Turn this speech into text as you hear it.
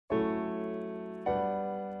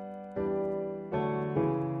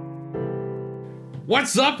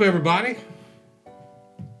What's up, everybody?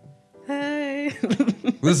 Hey.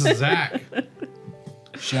 This is Zach.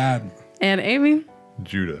 Shad. And Amy.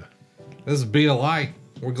 Judah. This is Be a Light.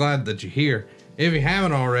 We're glad that you're here. If you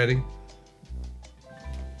haven't already,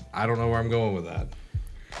 I don't know where I'm going with that.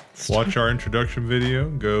 Watch our introduction video.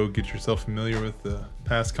 Go get yourself familiar with the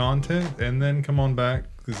past content, and then come on back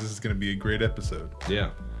because this is going to be a great episode.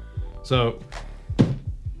 Yeah. So,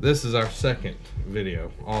 this is our second video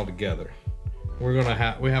all together. We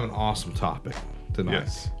have an awesome topic tonight.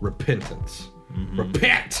 Yes. Repentance.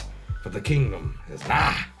 Repent, for the kingdom is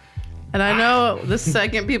nigh. And I know the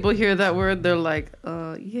second people hear that word, they're like,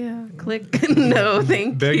 yeah, click. No,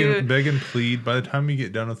 thank you. Beg and plead. By the time you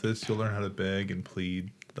get done with this, you'll learn how to beg and plead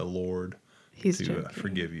the Lord He's to joking.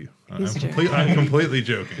 forgive you. He's I'm completely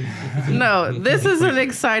joking. No, this is an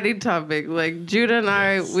exciting topic. Like Judah and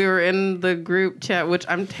I, we were in the group chat, which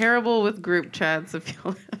I'm terrible with group chats if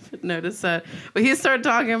y'all haven't noticed that. But he started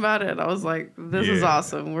talking about it, and I was like, this is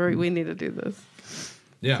awesome. We need to do this.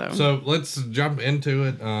 Yeah, so let's jump into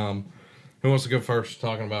it. Who wants to go first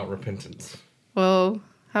talking about repentance? Well,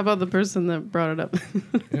 how about the person that brought it up?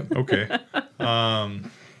 Okay.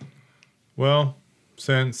 Well,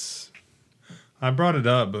 since I brought it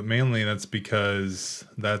up, but mainly that's because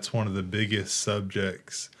that's one of the biggest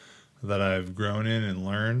subjects that I've grown in and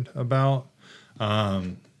learned about.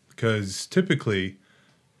 Because typically,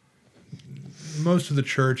 most of the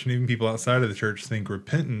church and even people outside of the church think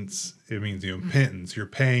repentance, it means penance. You're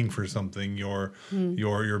paying for something. You're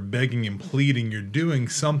begging and pleading. You're doing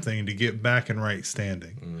something to get back in right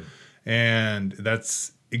standing. And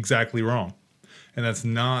that's exactly wrong. And that's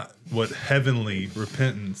not what heavenly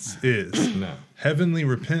repentance is. No. Heavenly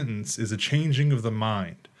repentance is a changing of the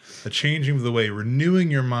mind, a changing of the way,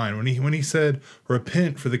 renewing your mind. When he said,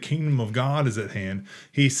 repent for the kingdom of God is at hand,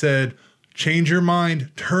 he said, change your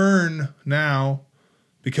mind, turn now,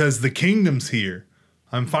 because the kingdom's here.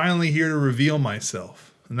 I'm finally here to reveal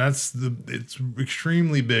myself. And it's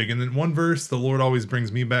extremely big. And then one verse the Lord always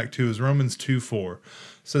brings me back to is Romans 2:4.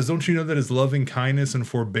 Says, don't you know that his loving kindness and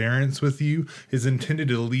forbearance with you is intended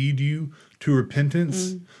to lead you to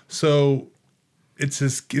repentance? So it's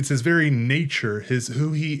his very nature,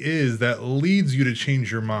 who he is, that leads you to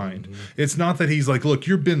change your mind. It's not that he's like, look,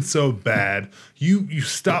 you've been so bad. You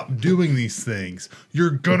stop doing these things.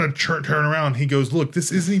 You're gonna turn around. He goes, look,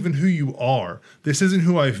 this isn't even who you are. This isn't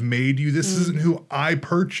who I've made you. This isn't who I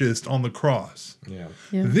purchased on the cross. Yeah.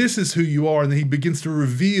 This is who you are. And then he begins to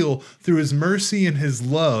reveal through his mercy and his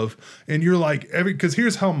love. And you're like, because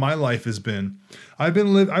here's how my life has been. I've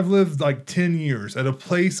lived like 10 years at a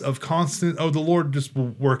place of constant, the Lord just will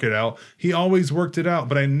work it out. He always worked it out,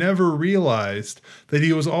 but I never realized that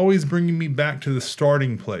he was always bringing me back to the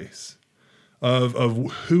starting place of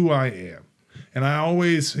who I am. And I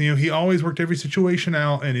always, he always worked every situation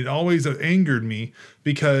out, and it always angered me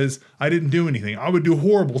because I didn't do anything. I would do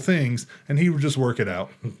horrible things, and he would just work it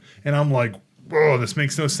out. And I'm like, oh, this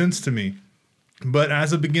makes no sense to me. But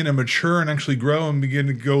as I begin to mature and actually grow and begin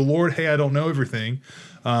to go, Lord, hey, I don't know everything.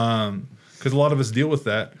 Because a lot of us deal with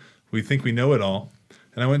that. We think we know it all.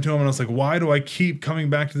 And I went to him and I was like, why do I keep coming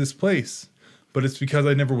back to this place? But it's because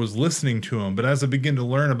I never was listening to him. But as I begin to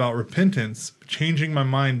learn about repentance, changing my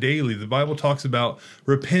mind daily, the Bible talks about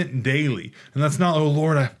repent daily. And that's not, oh,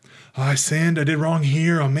 Lord, I sinned. I did wrong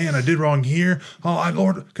here. Oh, man, I did wrong here. Oh,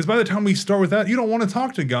 Lord. Because by the time we start with that, you don't want to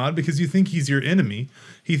talk to God because you think he's your enemy.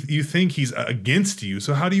 You think he's against you.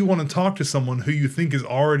 So how do you want to talk to someone who you think is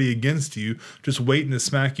already against you, just waiting to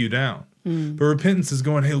smack you down? But repentance is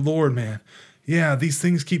going, hey, Lord, man, yeah, these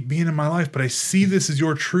things keep being in my life, but I see this as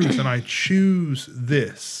your truth, and I choose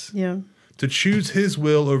this. Yeah. To choose his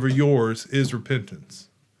will over yours is repentance.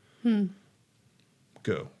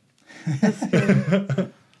 Go.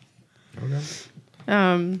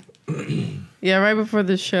 Yeah, right before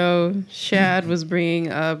the show, Shad was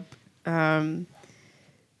bringing up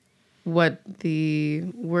what the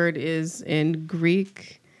word is in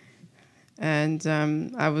Greek. And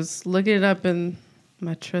I was looking it up in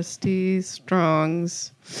my trusty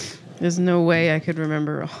Strong's. There's no way I could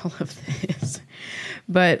remember all of this.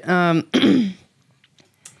 But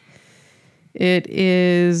it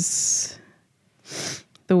is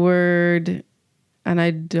the word, and I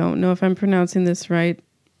don't know if I'm pronouncing this right,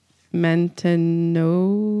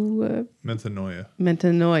 metanoia.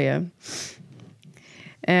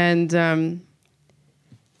 And I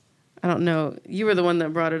don't know. You were the one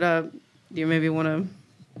that brought it up. Do you maybe want to?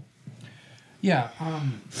 Yeah.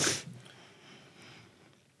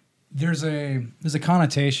 There's a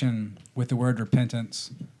connotation with the word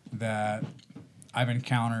repentance that I've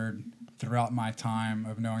encountered throughout my time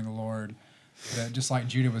of knowing the Lord that just like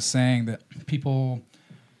Judah was saying, that people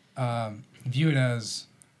view it as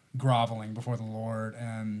groveling before the Lord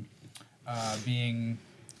and being,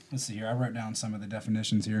 let's see here, I wrote down some of the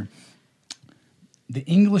definitions here. The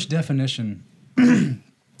English definition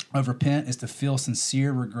of repent is to feel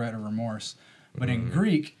sincere regret or remorse. But in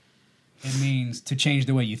Greek, it means to change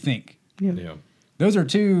the way you think. Yeah. Yeah. Those are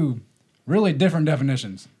two really different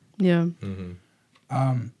definitions. Yeah.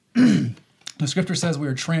 The scripture says we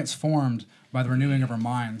are transformed by the renewing of our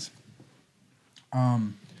minds.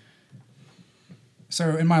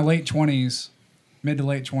 So in my late 20s, mid to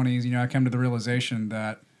late 20s, I come to the realization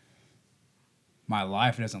that my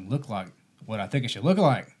life doesn't look like what I think it should look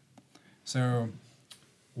like. So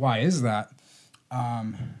why is that?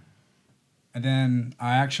 And then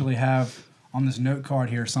I actually have on this note card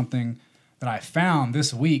here something that I found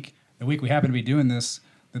this week, the week we happen to be doing this,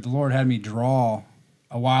 that the Lord had me draw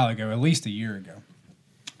a while ago, at least a year ago.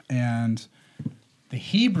 And the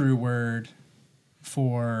Hebrew word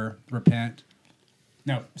for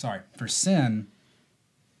for sin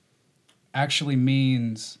actually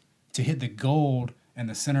means to hit the gold in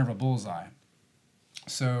the center of a bullseye.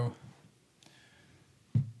 So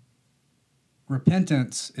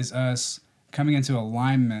repentance is us coming into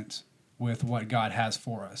alignment with what God has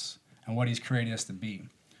for us and what he's created us to be.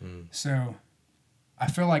 So I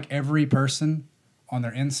feel like every person on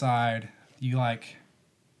their inside, you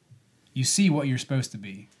see what you're supposed to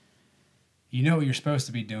be. You know what you're supposed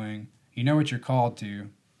to be doing. You know what you're called to,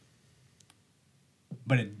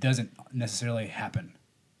 but it doesn't necessarily happen.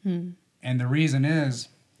 And the reason is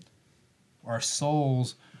our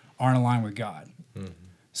souls aren't aligned with God.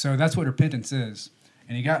 So that's what repentance is.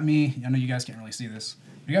 And he got me, I know you guys can't really see this,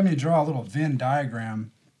 but he got me to draw a little Venn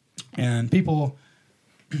diagram. And people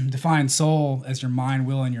define soul as your mind,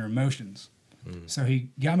 will, and your emotions. So he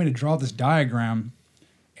got me to draw this diagram,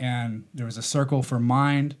 and there was a circle for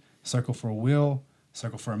mind, circle for will,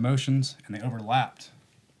 circle for emotions, and they overlapped.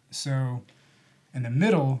 So in the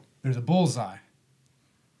middle, there's a bullseye.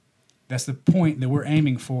 That's the point that we're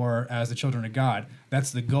aiming for as the children of God.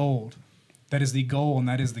 That's the gold. That is the goal, and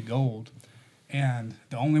that is the gold. And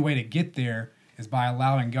the only way to get there is by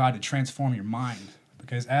allowing God to transform your mind.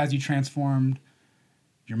 Because as you transformed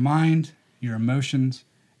your mind, your emotions,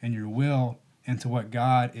 and your will into what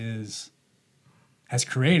God has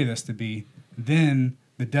created us to be, then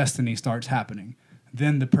the destiny starts happening.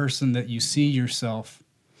 Then the person that you see yourself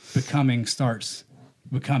becoming starts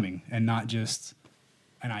becoming, and not just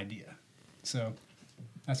an idea. So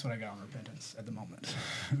that's what I got on repentance at the moment.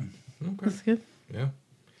 Okay. That's good. Yeah.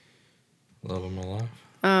 Love of my life.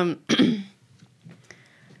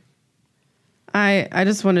 I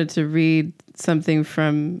just wanted to read something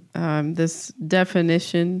from this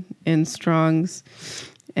definition in Strong's,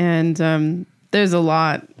 and there's a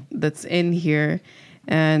lot that's in here,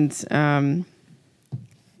 and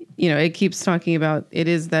it keeps talking about it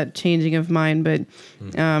is that changing of mind, but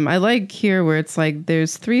I like here where it's like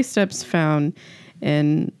there's 3 steps found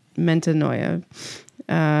in metanoia.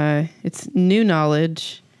 It's new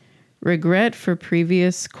knowledge, regret for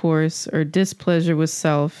previous course or displeasure with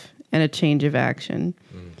self, and a change of action.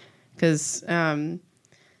 Because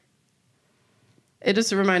it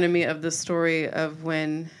just reminded me of the story of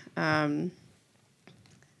when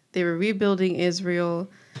they were rebuilding Israel,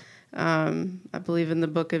 I believe in the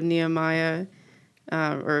book of Nehemiah,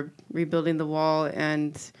 or rebuilding the wall,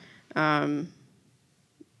 and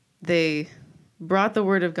they brought the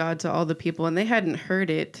word of God to all the people, and they hadn't heard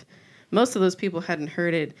it. Most of those people hadn't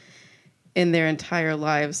heard it in their entire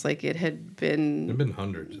lives. Like it had been... It's been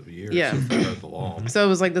hundreds of years Yeah. since they heard the law. So it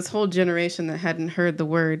was like this whole generation that hadn't heard the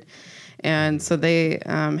word. And so they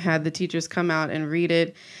had the teachers come out and read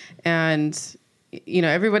it. And,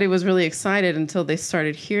 everybody was really excited until they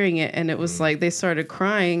started hearing it. And it was like they started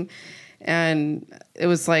crying. And it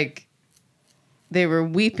was like they were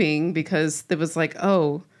weeping because it was like,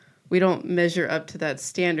 oh, we don't measure up to that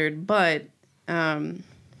standard. But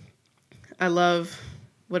I love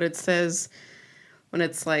what it says when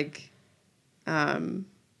it's like, do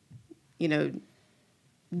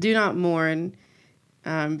not mourn,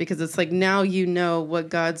 because it's like now you know what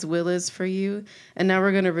God's will is for you, and now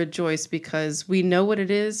we're going to rejoice because we know what it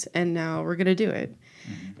is, and now we're going to do it.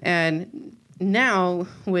 And now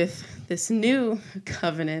with this new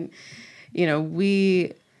covenant,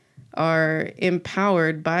 we are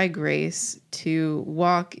empowered by grace to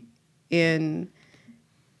walk in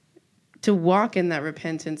that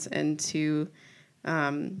repentance and to,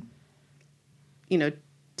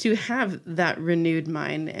 to have that renewed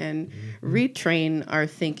mind and retrain our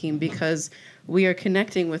thinking, because we are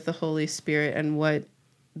connecting with the Holy Spirit and what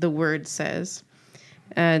the Word says.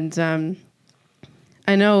 And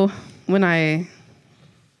I know when I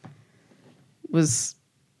was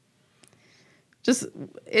just,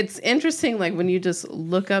 it's interesting, like when you just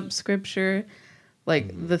look up scripture,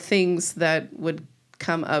 like the things that would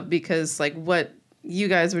come up, because like what you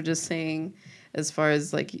guys were just saying as far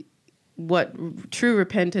as like what true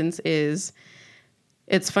repentance is,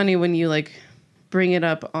 it's funny when you like bring it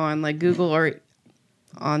up on like Google or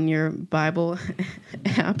on your Bible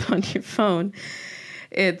app on your phone.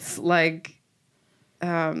 It's like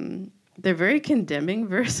they're very condemning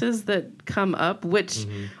verses that come up, which,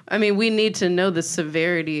 I mean, we need to know the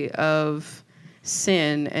severity of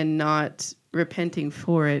sin and not repenting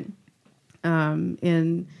for it.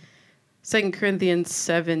 In 2 Corinthians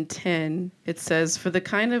 7:10, it says, "For the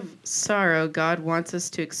kind of sorrow God wants us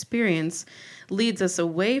to experience leads us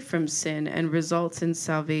away from sin and results in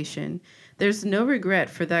salvation. There's no regret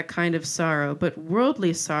for that kind of sorrow, but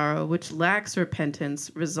worldly sorrow, which lacks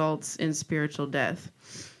repentance, results in spiritual death."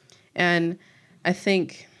 And I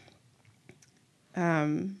think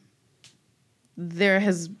there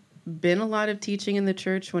has been a lot of teaching in the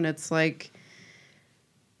church when it's like,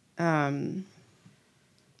 and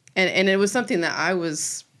it was something that I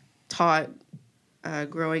was taught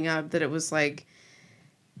growing up, that it was like,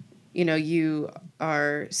 you know, you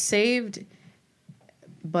are saved,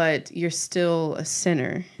 but you're still a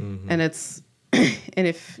sinner. And it's, and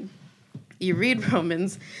if you read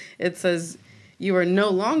Romans, it says you are no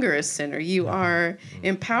longer a sinner. You are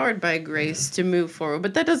empowered by grace to move forward.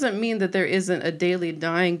 But that doesn't mean that there isn't a daily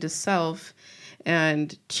dying to self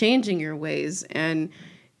and changing your ways and,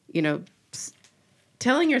 you know,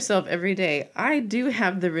 telling yourself every day, I do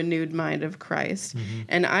have the renewed mind of Christ,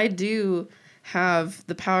 and I do have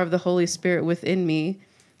the power of the Holy Spirit within me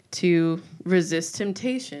to resist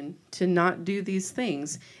temptation, to not do these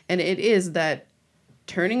things. And it is that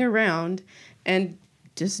turning around and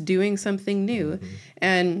just doing something new.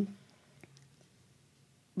 But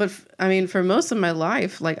I mean, for most of my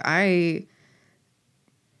life, like I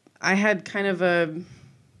had kind of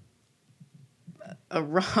a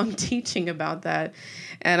wrong teaching about that.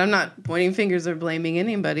 And I'm not pointing fingers or blaming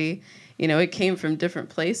anybody. You know, it came from different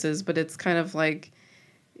places, but it's kind of like,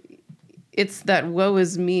 it's that woe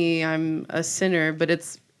is me, I'm a sinner, but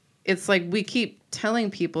it's like we keep telling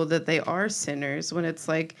people that they are sinners, when it's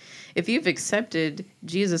like, if you've accepted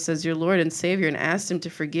Jesus as your Lord and Savior and asked him to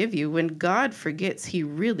forgive you, when God forgets, he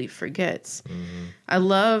really forgets. I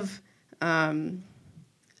love,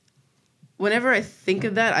 whenever I think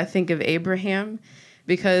of that, I think of Abraham,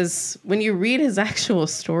 because when you read his actual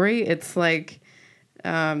story, it's like,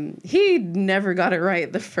 he never got it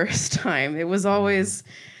right the first time. It was always,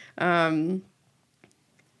 I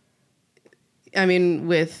mean,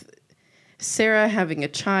 with Sarah having a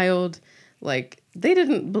child, like, they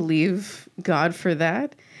didn't believe God for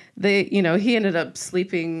that. They, you know, he ended up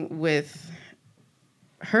sleeping with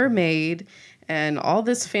her maid, and all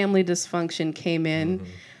this family dysfunction came in.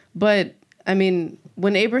 But, I mean,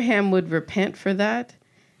 when Abraham would repent for that,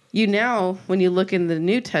 you now, when you look in the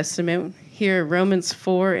New Testament, here, Romans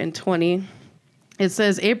 4:20, it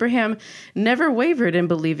says, Abraham never wavered in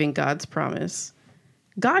believing God's promise.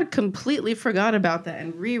 God completely forgot about that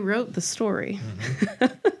and rewrote the story.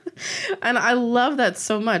 And I love that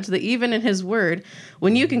so much, that even in his word,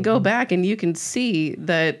 when you can go back and you can see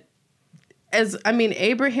that, as, I mean,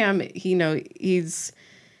 Abraham, you know, he's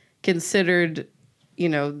considered, you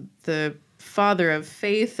know, the father of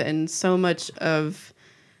faith, and so much of,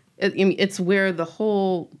 it's where the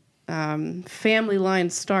whole family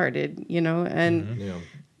line started, you know, and,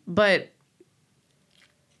 but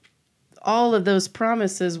all of those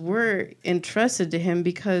promises were entrusted to him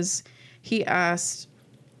because he asked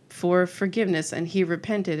for forgiveness, and he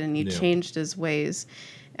repented, and he changed his ways,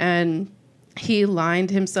 and he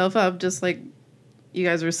lined himself up, just like you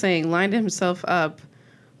guys were saying, lined himself up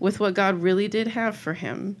with what God really did have for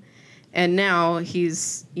him. And now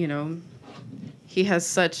he's, you know, he has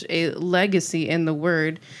such a legacy in the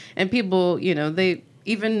word, and people, you know, they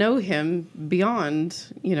even know him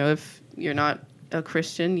beyond, you know, if you're not a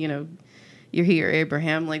Christian, you know, you hear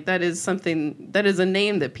Abraham, like that is something, that is a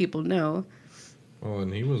name that people know. Well,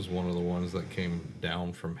 and he was one of the ones that came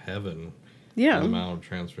down from heaven. Yeah. The Mount of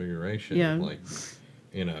Transfiguration. Yeah. Like,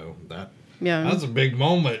 you know, that. Yeah. That's a big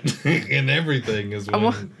moment in everything, is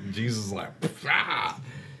when Jesus is like, ah!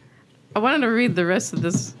 I wanted to read the rest of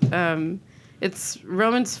this. It's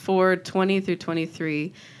Romans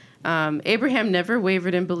 4:20-23. Abraham never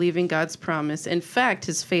wavered in believing God's promise. In fact,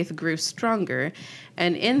 his faith grew stronger,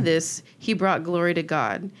 and in this, he brought glory to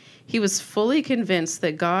God. He was fully convinced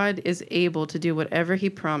that God is able to do whatever he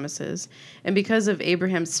promises, and because of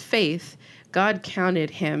Abraham's faith, God counted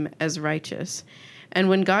him as righteous. And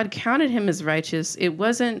when God counted him as righteous, it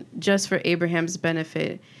wasn't just for Abraham's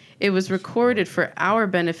benefit. It was recorded for our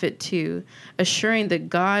benefit too, assuring that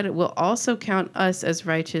God will also count us as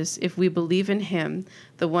righteous if we believe in him,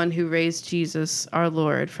 the one who raised Jesus, our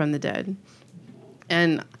Lord, from the dead.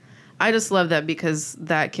 And I just love that because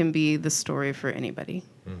that can be the story for anybody.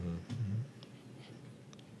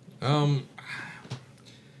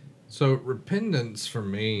 So repentance for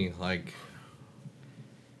me, like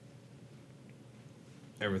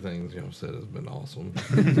everything said has been awesome.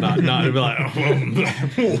 not to be like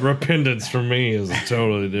repentance for me is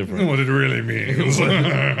totally different. What it really means.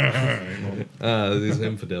 These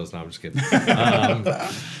infidels. No, I'm just kidding.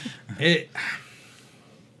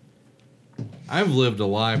 I've lived a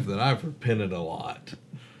life that I've repented a lot.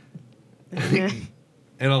 And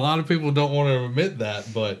a lot of people don't want to admit that,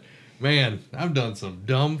 but man, I've done some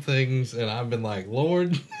dumb things and I've been like,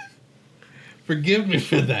 Lord, forgive me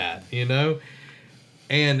for that,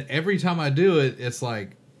 And every time I do it, it's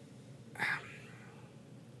like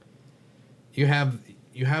you have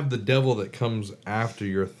the devil that comes after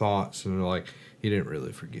your thoughts and they're like, he didn't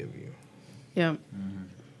really forgive you. Yeah.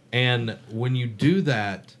 And when you do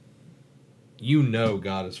that,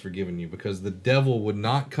 God has forgiven you because the devil would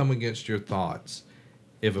not come against your thoughts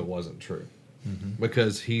if it wasn't true.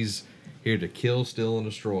 Because he's here to kill, steal, and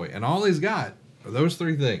destroy. And all he's got are those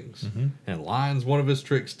three things. And lying's one of his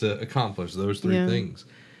tricks to accomplish those three things.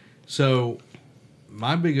 So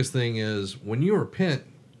my biggest thing is when you repent,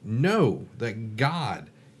 know that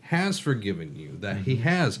God has forgiven you, that he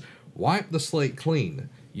has wiped the slate clean.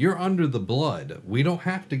 You're under the blood. We don't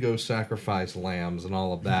have to go sacrifice lambs and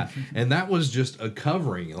all of that. And that was just a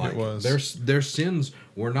covering. Like it was. Their sins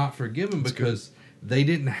were not forgiven because they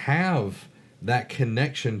didn't have that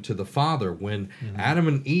connection to the Father. When Adam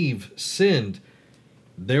and Eve sinned,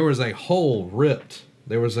 there was a hole ripped.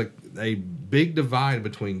 There was a big divide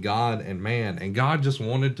between God and man, and God just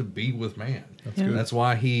wanted to be with man. That's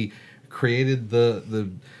why he created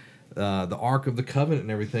the Ark of the Covenant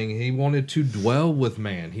and everything. He wanted to dwell with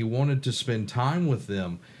man. He wanted to spend time with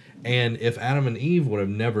them. And if Adam and Eve would have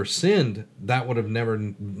never sinned, that would have never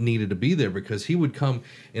needed to be there, because he would come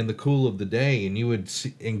in the cool of the day and you would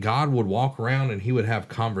see, and God would walk around and he would have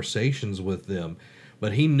conversations with them.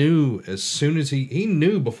 But he knew as soon as he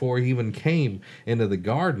knew before he even came into the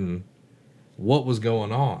garden what was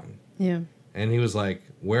going on. Yeah. And he was like,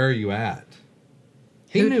 "Where are you at?"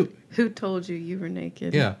 He knew. Who told you you were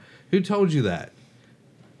naked? Yeah. Who told you that?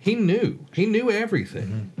 He knew. He knew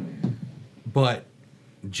everything. But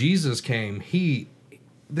Jesus came,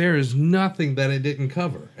 there is nothing that it didn't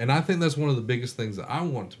cover. And I think that's one of the biggest things that I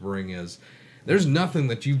want to bring is there's nothing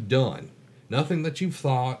that you've done, nothing that you've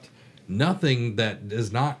thought, nothing that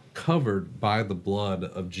is not covered by the blood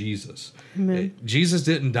of Jesus. Jesus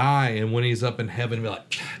didn't die and when he's up in heaven be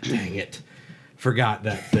like, dang it, forgot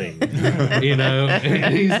that thing.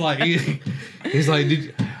 And he's like, I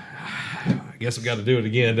guess I've got to do it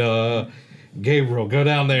again. Gabriel, go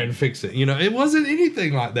down there and fix it. It wasn't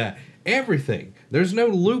anything like that. Everything. There's no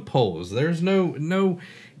loopholes. There's no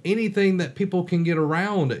anything that people can get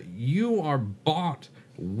around. You are bought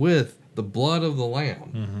with the blood of the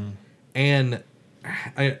Lamb. And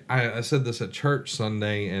I said this at church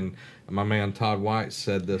Sunday, and my man Todd White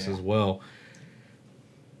said this as well.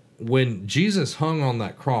 When Jesus hung on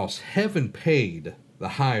that cross, heaven paid the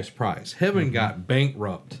highest price. Heaven got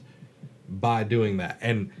bankrupt by doing that.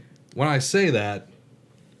 And when I say that,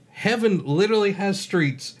 heaven literally has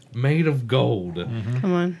streets made of gold.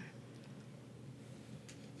 Come on.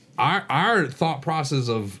 Our thought process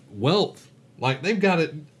of wealth, like they've got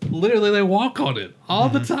it, literally they walk on it all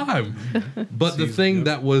the time. But the thing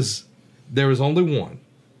there was only one.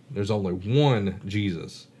 There's only one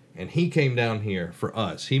Jesus. And he came down here for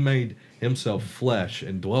us. He made himself flesh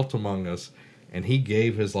and dwelt among us. And he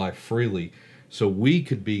gave his life freely so we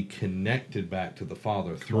could be connected back to the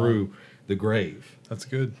Father through the grave. That's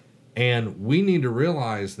good. And we need to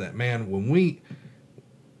realize that, man, when we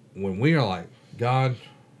are like, God,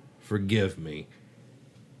 forgive me,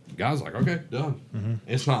 God's like, okay, done.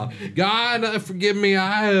 It's not, God, forgive me,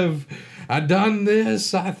 I done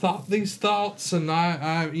this, I thought these thoughts, and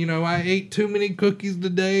I ate too many cookies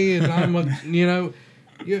today, and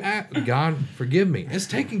God, forgive me. It's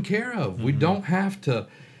taken care of. We don't have to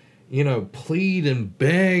plead and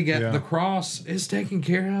beg at the cross. It's taken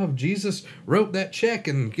care of. Jesus wrote that check,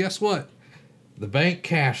 and guess what? The bank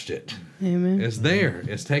cashed it. Amen. It's there.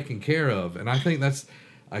 It's taken care of. And I think that's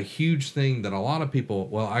a huge thing that a lot of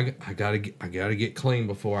people, I gotta get clean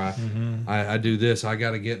before I do this. I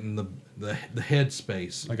gotta get in the head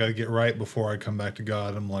space. I got to get right before I come back to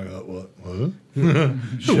God. I'm like, what?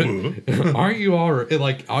 Aren't you all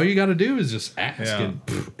like all you got to do is just ask Yeah. and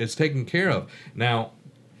it's taken care of. Now,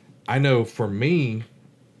 I know for me,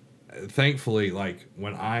 thankfully, like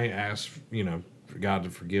when I asked, for God to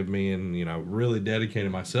forgive me and really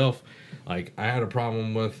dedicated myself, like I had a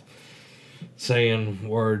problem with saying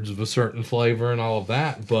words of a certain flavor and all of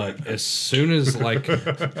that, but as soon as like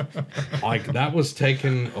that was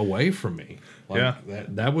taken away from me,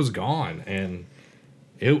 that was gone, and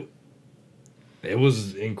it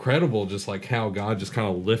was incredible, just like how God just kind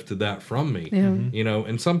of lifted that from me.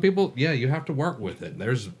 And some people, you have to work with it.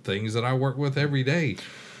 There's things that I work with every day,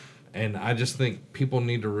 and I just think people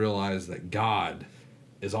need to realize that God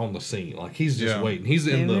is on the scene. Like he's just waiting. He's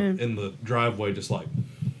in the driveway, just like,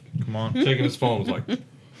 come on, checking his phone. It's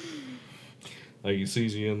like he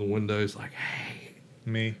sees you in the window. He's like, hey,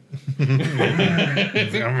 me. I'm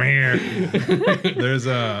here. There's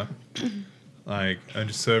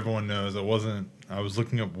just so everyone knows, I was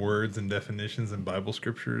looking up words and definitions and Bible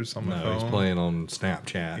scriptures on my phone. He's playing on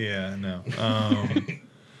Snapchat. Yeah, no.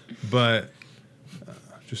 But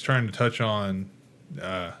just trying to touch on,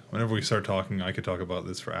 whenever we start talking, I could talk about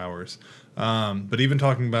this for hours. But even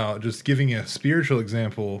talking about just giving a spiritual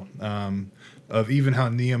example of even how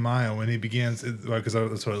Nehemiah, when he begins, because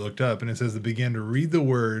that's what I looked up, and it says they began to read the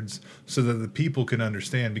words so that the people can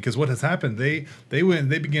understand. Because what has happened, they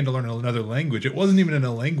began to learn another language. It wasn't even in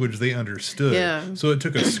a language they understood. Yeah. So it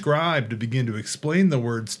took a scribe to begin to explain the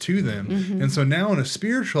words to them. And so now in a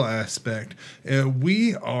spiritual aspect,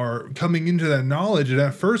 we are coming into that knowledge, and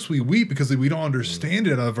at first we weep because we don't understand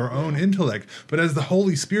it out of our own intellect. But as the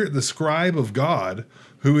Holy Spirit, the scribe of God,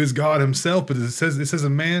 who is God himself, but it says a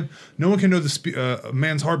man, no one can know a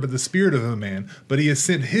man's heart but the spirit of a man, but he has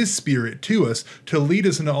sent his spirit to us to lead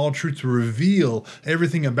us into all truth, to reveal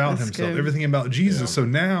everything about himself, everything about Jesus. So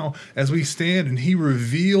now, as we stand and he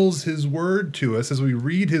reveals his word to us, as we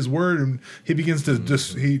read his word, and he begins to,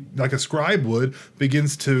 he like a scribe would,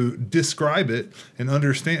 begins to describe it and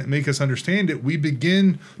make us understand it, we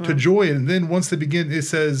begin to joy it. And then once they begin,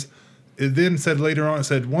 it then said later on,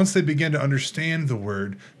 once they began to understand the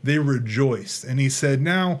word, they rejoiced. And he said,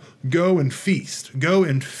 now go and feast. Go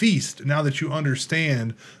and feast now that you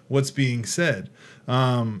understand what's being said.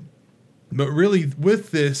 But really,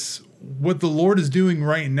 with this, what the Lord is doing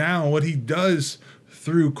right now, what he does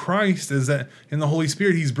through Christ is that in the Holy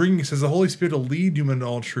Spirit, the Holy Spirit will lead you into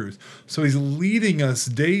all truth. So he's leading us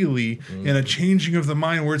daily in a changing of the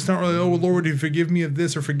mind where it's not really, oh, Lord, would you forgive me of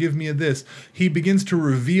this or forgive me of this? He begins to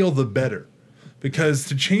reveal the better. Because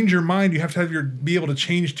to change your mind, you have to be able to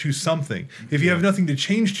change to something. If you have nothing to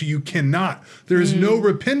change to, you cannot. There is no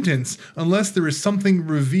repentance unless there is something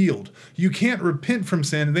revealed. You can't repent from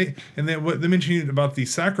sin. What they mentioned about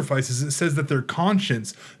these sacrifices, it says that their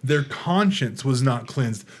conscience was not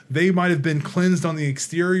cleansed. They might have been cleansed on the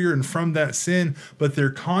exterior and from that sin, but their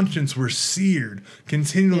conscience were seared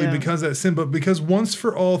continually because of that sin. But because once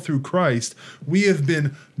for all through Christ, we have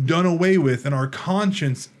been done away with, and our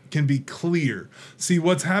conscience can be clear. See,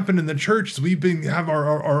 what's happened in the church is have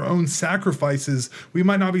our own sacrifices. We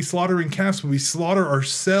might not be slaughtering calves, but we slaughter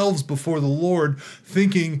ourselves before the Lord,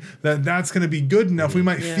 thinking that that's going to be good enough. We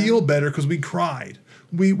might feel better because we cried.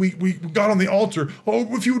 We got on the altar.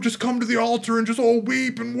 Oh, if you would just come to the altar and just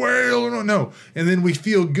weep and wail. No. And then we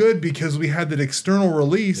feel good because we had that external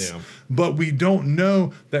release, but we don't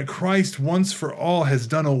know that Christ once for all has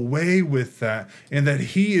done away with that, and that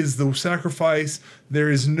he is the sacrifice. There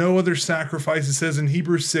is no other sacrifice. It says in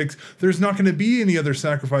Hebrews 6, there's not going to be any other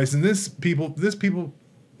sacrifice. And this people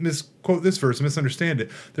misquote this verse, misunderstand it.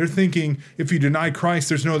 They're thinking if you deny Christ,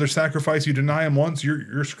 there's no other sacrifice. You deny him once,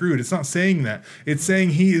 you're screwed. It's not saying that. It's saying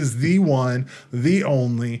he is the one, the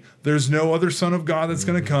only. There's no other Son of God that's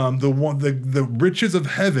going to come. The riches of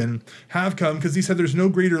heaven have come because he said there's no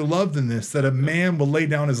greater love than this, that a man will lay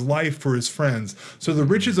down his life for his friends. So the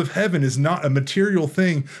riches of heaven is not a material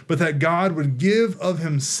thing, but that God would give of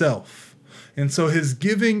himself. And so his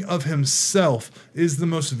giving of himself is the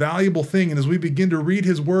most valuable thing. And as we begin to read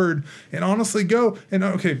his word and honestly go and,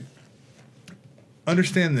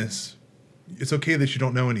 understand this. It's okay that you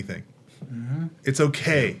don't know anything. It's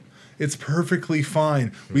okay. It's perfectly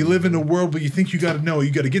fine. We live in a world where you think you got to know, you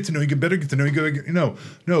got to get to know, you better get to know, you got to get, no.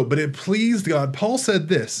 But it pleased God. Paul said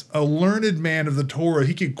this, a learned man of the Torah,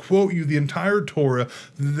 he could quote you the entire Torah.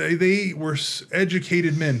 They were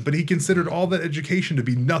educated men, but he considered all that education to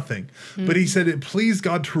be nothing. But he said it pleased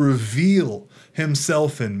God to reveal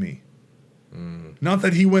himself in me. Not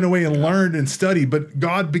that he went away and learned and studied, but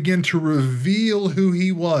God began to reveal who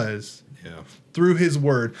he was through his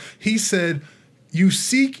word. He said, You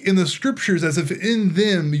seek in the scriptures as if in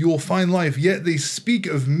them you will find life, yet they speak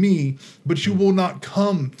of me, but you will not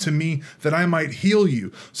come to me that I might heal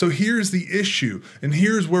you. So here's the issue, and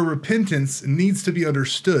here's where repentance needs to be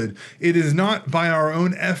understood. It is not by our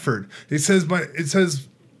own effort. It says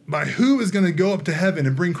by who is going to go up to heaven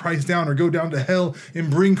and bring Christ down, or go down to hell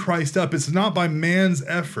and bring Christ up. It's not by man's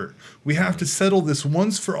effort. We have to settle this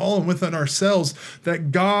once for all and within ourselves,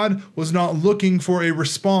 that God was not looking for a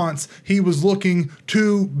response. He was looking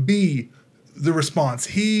to be the response.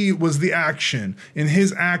 He was the action, and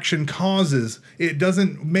his action causes, it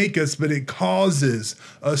doesn't make us, but it causes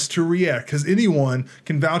us to react. Because anyone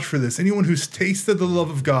can vouch for this. Anyone who's tasted the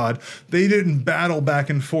love of God, they didn't battle back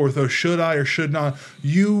and forth, oh, should I or should not.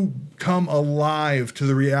 You come alive to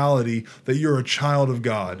the reality that you're a child of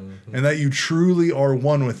God, and that you truly are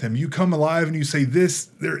one with him. You come alive and you say,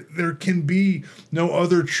 there can be no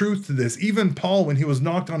other truth to this. Even Paul, when he was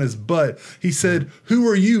knocked on his butt, he said, who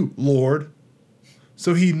are you, Lord?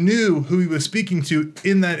 So he knew who he was speaking to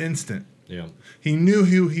in that instant. Yeah. He knew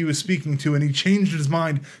who he was speaking to, and he changed his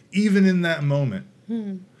mind even in that moment.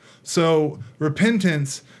 So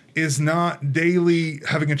repentance is not daily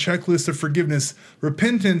having a checklist of forgiveness.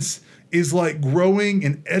 Repentance is like growing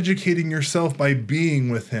and educating yourself by being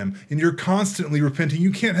with him, and you're constantly repenting.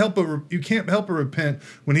 You can't help but repent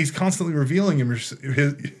when he's constantly revealing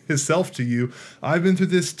himself to you. I've been through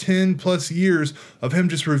this 10 plus years of him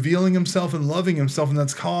just revealing himself and loving himself, and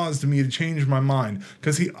that's caused me to change my mind,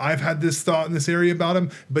 because I've had this thought in this area about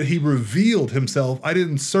him, but he revealed himself. I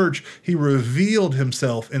didn't search. He revealed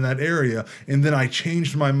himself in that area, and then I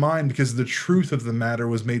changed my mind because the truth of the matter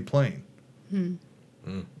was made plain.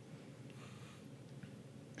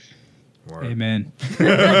 Amen.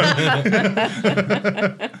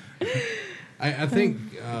 I think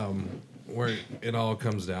where it all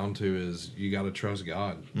comes down to is you got to trust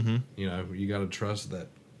God. You know, you got to trust that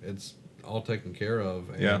it's all taken care of.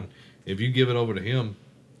 And if you give it over to him,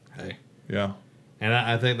 hey. Yeah. And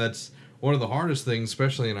I think that's one of the hardest things,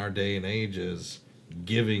 especially in our day and age, is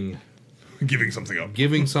giving something up.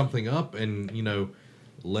 Giving something up and, you know,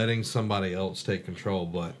 letting somebody else take control.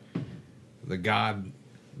 But the God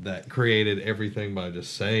that created everything by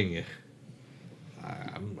just saying it,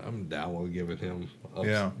 I'm down with giving him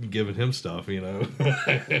giving him stuff, you know.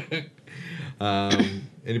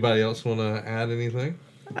 Anybody else want to add anything?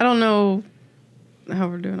 I don't know how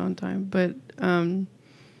we're doing on time, but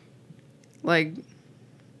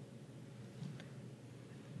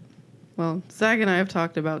Zach and I have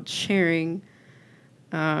talked about sharing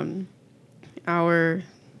our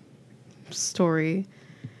story.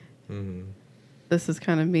 This is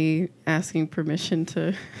kind of me asking permission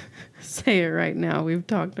to say it right now. We've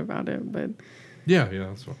talked about it, but yeah,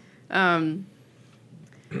 that's fine.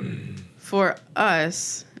 For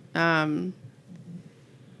us, I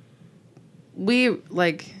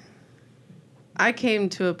came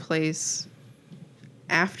to a place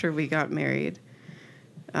after we got married,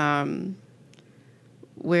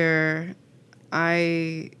 where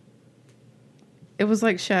it was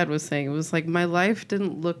like Shad was saying, it was like my life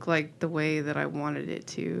didn't look like the way that I wanted it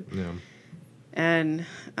to. Yeah. And,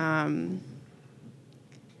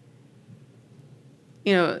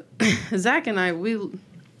 you know, Zach and I, we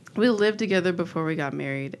lived together before we got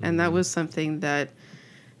married. And that was something that,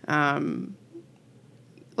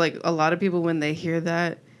 like a lot of people, when they hear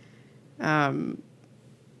that, I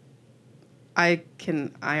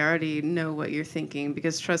already know what you're thinking,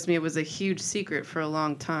 because trust me, it was a huge secret for a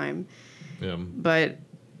long time. Yeah. But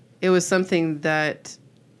it was something that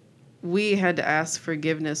we had to ask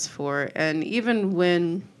forgiveness for. And even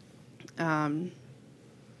when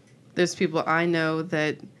there's people I know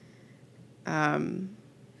that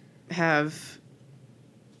have,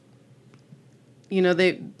 you know,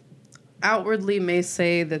 they outwardly may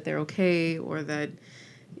say that they're okay, or that,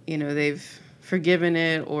 you know, they've forgiven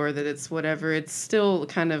it, or that it's whatever, it's still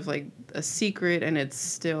kind of like a secret, and it's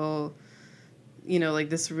still, you know, like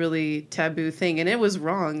this really taboo thing. And it was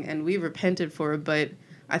wrong, and we repented for it, but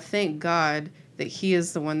I thank God that he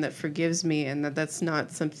is the one that forgives me, and that's not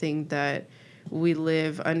something that we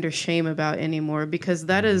live under shame about anymore, because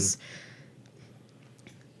that is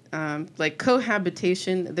like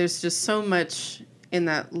cohabitation. There's just so much in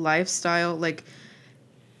that lifestyle. Like,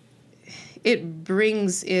 it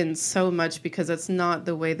brings in so much, because that's not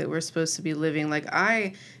the way that we're supposed to be living. Like,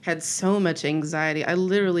 I had so much anxiety. I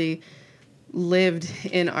literally lived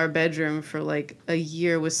in our bedroom for like a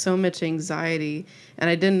year with so much anxiety, and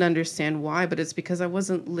I didn't understand why, but it's because I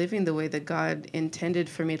wasn't living the way that God intended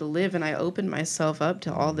for me to live, and I opened myself up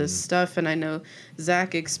to all this stuff. And I know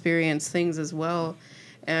Zach experienced things as well,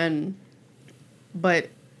 but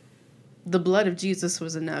the blood of Jesus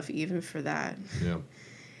was enough even for that. Yeah.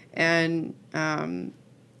 And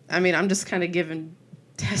I mean, I'm just kind of giving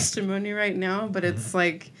testimony right now, but it's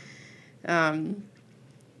like, you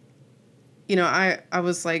know, I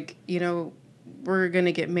was like, you know, we're going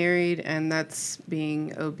to get married, and that's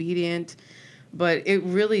being obedient. But it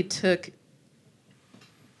really took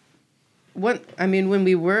when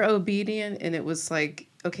we were obedient and it was like,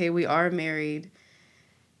 okay, we are married,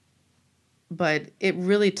 but it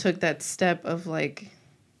really took that step of like,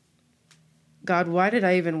 God, why did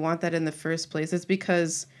I even want that in the first place? It's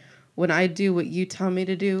because when I do what you tell me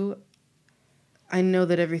to do, I know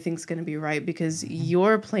that everything's going to be right because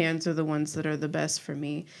your plans are the ones that are the best for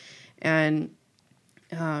me. And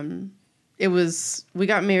we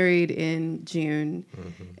got married in June,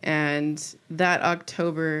 and that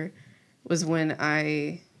October was when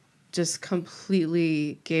I just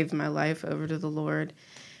completely gave my life over to the Lord.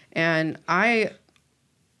 And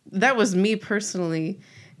that was me personally.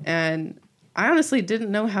 And I honestly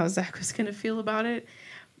didn't know how Zach was going to feel about it.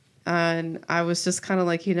 And I was just kind of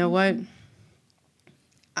like, you know what?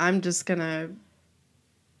 I'm just going to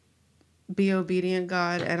be obedient,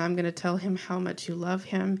 God, and I'm going to tell him how much you love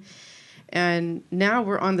him. And now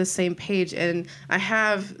we're on the same page. And I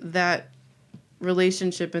have that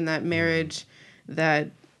relationship and that marriage that,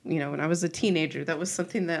 you know, when I was a teenager, that was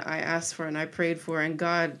something that I asked for and I prayed for, and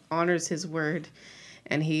God honors his word.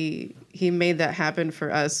 And he made that happen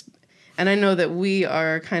for us. And I know that we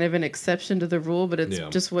are kind of an exception to the rule, but it's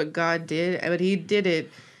just what God did. But he did it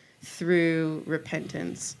through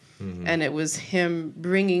repentance. And it was him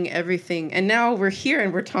bringing everything. And now we're here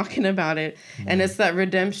and we're talking about it. And it's that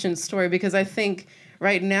redemption story, because I think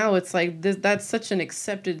right now it's like that's such an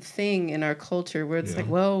accepted thing in our culture where it's like,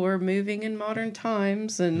 well, we're moving in modern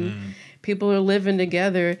times and people are living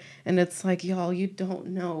together. And it's like, y'all, you don't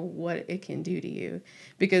know what it can do to you,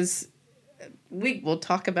 because we will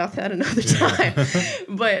talk about that another time.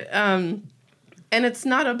 But, and it's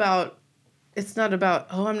not about,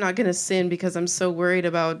 oh, I'm not going to sin because I'm so worried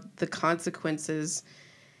about the consequences.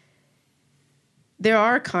 There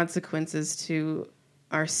are consequences to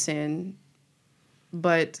our sin,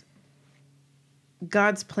 but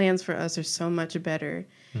God's plans for us are so much better.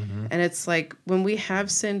 And it's like when we have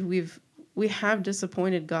sinned, we have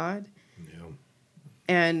disappointed God.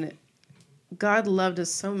 And God loved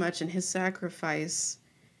us so much, and his sacrifice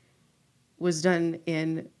was done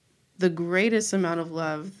in the greatest amount of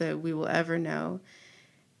love that we will ever know.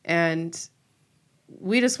 And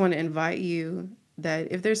we just want to invite you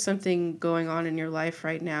that if there's something going on in your life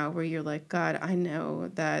right now where you're like, God, I know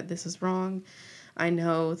that this is wrong. I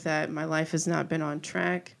know that my life has not been on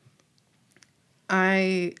track.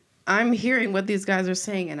 I'm hearing what these guys are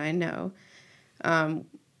saying, and I know.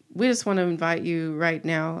 We just want to invite you right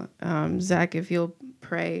now, Zach, if you'll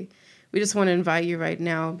pray. We just want to invite you right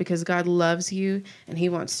now because God loves you and he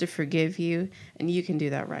wants to forgive you, and you can do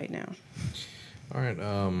that right now. All right.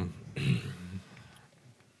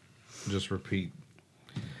 Just repeat.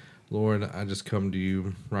 Lord, I just come to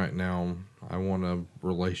you right now. I want a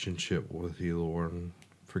relationship with you, Lord.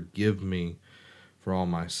 Forgive me for all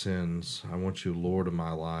my sins. I want you, Lord, of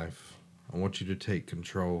my life. I want you to take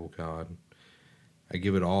control, God. I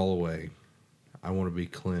give it all away. I want to be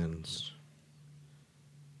cleansed.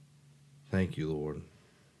 Thank you, Lord.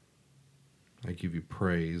 I give you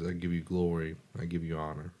praise. I give you glory. I give you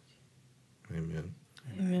honor. Amen.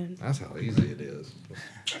 Amen. That's how easy it is.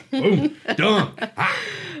 Boom. Done.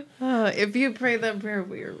 If you pray that prayer,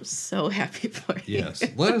 we are so happy for you. Yes.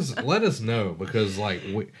 Let us know, because I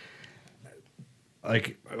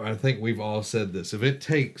think we've all said this. If it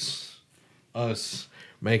takes us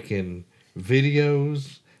making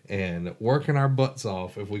videos and working our butts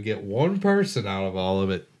off, if we get one person out of all of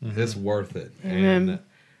it, it's worth it. Amen.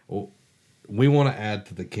 And we want to add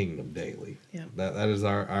to the kingdom daily. Yeah. That is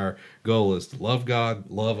our goal, is to love God,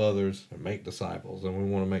 love others, and make disciples. And we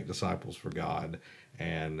want to make disciples for God.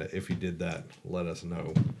 And if you did that, let us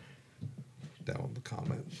know down in the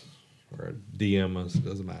comments or DM us.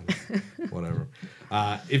 Doesn't matter. Whatever.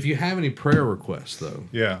 If you have any prayer requests, though,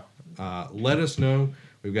 let us know.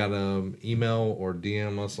 We've got email or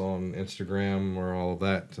DM us on Instagram or all of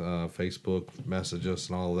that, Facebook, message us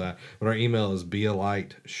and all of that. But our email is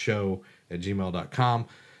bealightshow@gmail.com.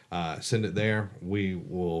 Send it there. We're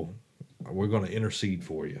going to intercede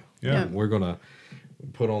for you. Yeah. We're going to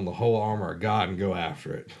put on the whole armor of God and go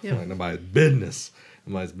after it. Yep. Like nobody's business.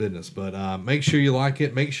 But make sure you like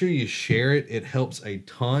it. Make sure you share it. It helps a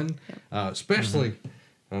ton. Especially,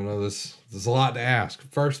 I don't know, there's a lot to ask.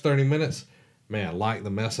 First 30 minutes, man, like the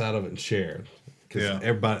mess out of it and share it. Because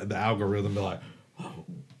everybody, the algorithm be like, oh,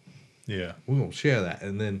 yeah, we're going to share that.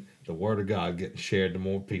 And then the word of God getting shared to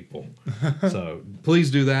more people. So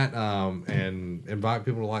please do that, and invite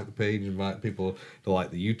people to like the page, invite people to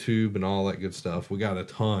like the YouTube and all that good stuff. We got a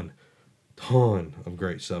ton of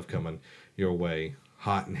great stuff coming your way,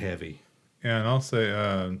 hot and heavy. Yeah, and I'll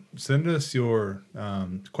say, send us your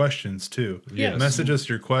questions too. Yes. Message us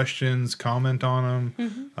your questions, comment on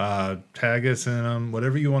them, tag us in them,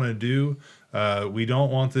 whatever you want to do. We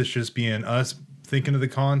don't want this just being us thinking of the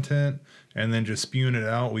content and then just spewing it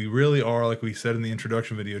out. We really are, like we said in the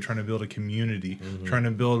introduction video, trying to build a community, trying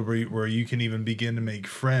to build where you can even begin to make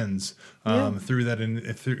friends through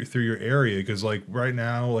that through your area. Because like right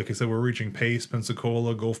now, like I said, we're reaching Pace,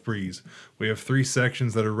 Pensacola, Gulf Breeze. We have 3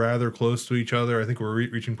 sections that are rather close to each other. I think we're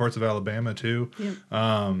reaching parts of Alabama too. Yep.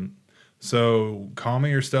 So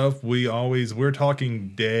comment your stuff. We're talking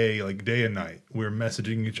day and night. We're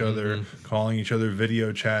messaging each other, calling each other,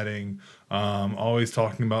 video chatting, always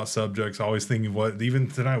talking about subjects, always thinking of what, even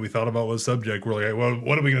tonight we thought about what subject. We're like, hey, well,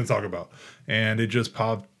 what are we going to talk about? And it just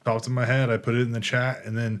popped in my head. I put it in the chat,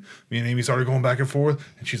 and then me and Amy started going back and forth,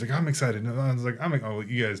 and she's like, I'm excited. And I was like, oh,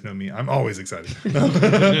 you guys know me. I'm always excited.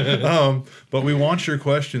 But we want your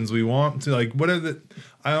questions. We want to, like,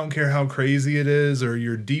 I don't care how crazy it is or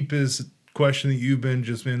your deepest question that you've been,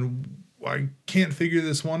 I can't figure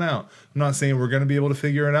this one out. I'm not saying we're going to be able to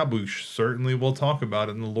figure it out, but we certainly will talk about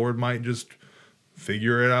it, and the Lord might just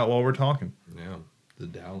figure it out while we're talking. Yeah, the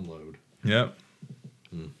download. Yep.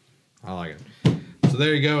 I like it. So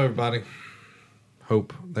there you go, everybody.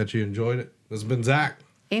 Hope that you enjoyed it. This has been Zach.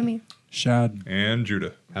 Amy. Shad. And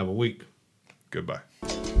Judah. Have a week. Goodbye.